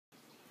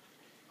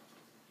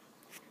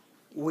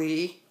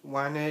We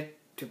wanted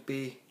to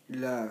be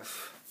loved.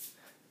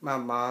 My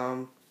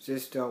mom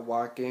is still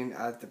walking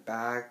at the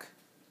back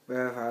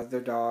with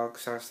other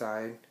dogs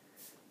outside,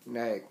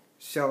 like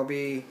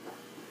Shelby,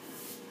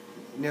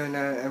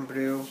 Nuna, and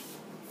Blue.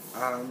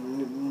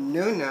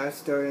 Nuna's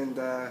still in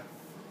the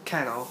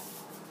kennel,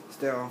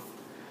 still.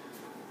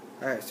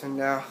 Alright, so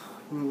now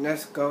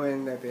let's go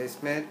in the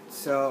basement.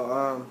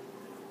 So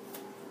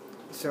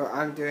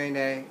I'm doing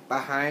a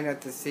behind of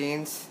the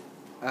scenes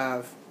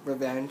of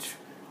Revenge.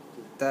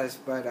 That's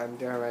what I'm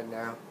doing right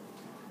now,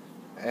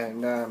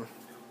 and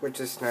which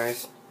is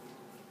nice.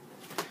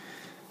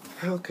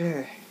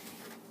 Okay,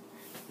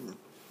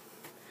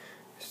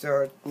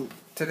 so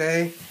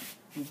today,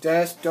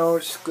 just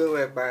don't screw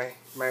with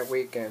my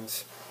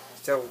weekends.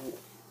 So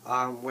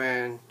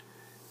when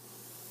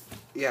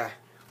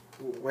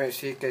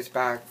she gets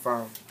back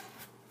from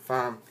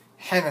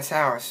Hannah's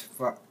house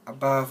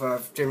above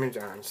of Jimmy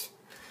John's,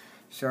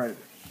 so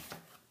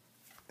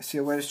she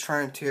was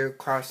trying to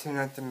cross in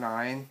at the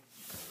line.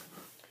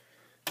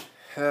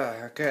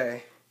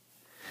 Okay.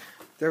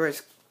 There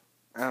was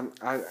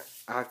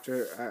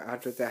after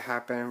that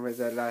happened with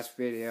the last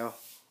video,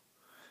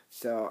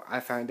 so I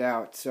found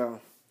out.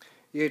 So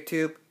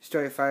YouTube,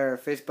 Storyfire,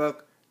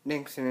 Facebook,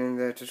 links in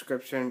the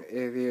description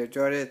if you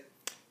enjoyed it.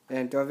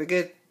 And don't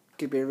forget,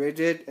 keep it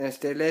rigid and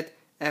stay lit.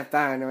 And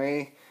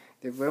finally,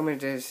 the room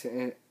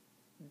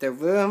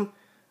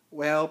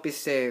will be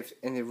saved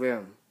in the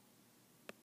room.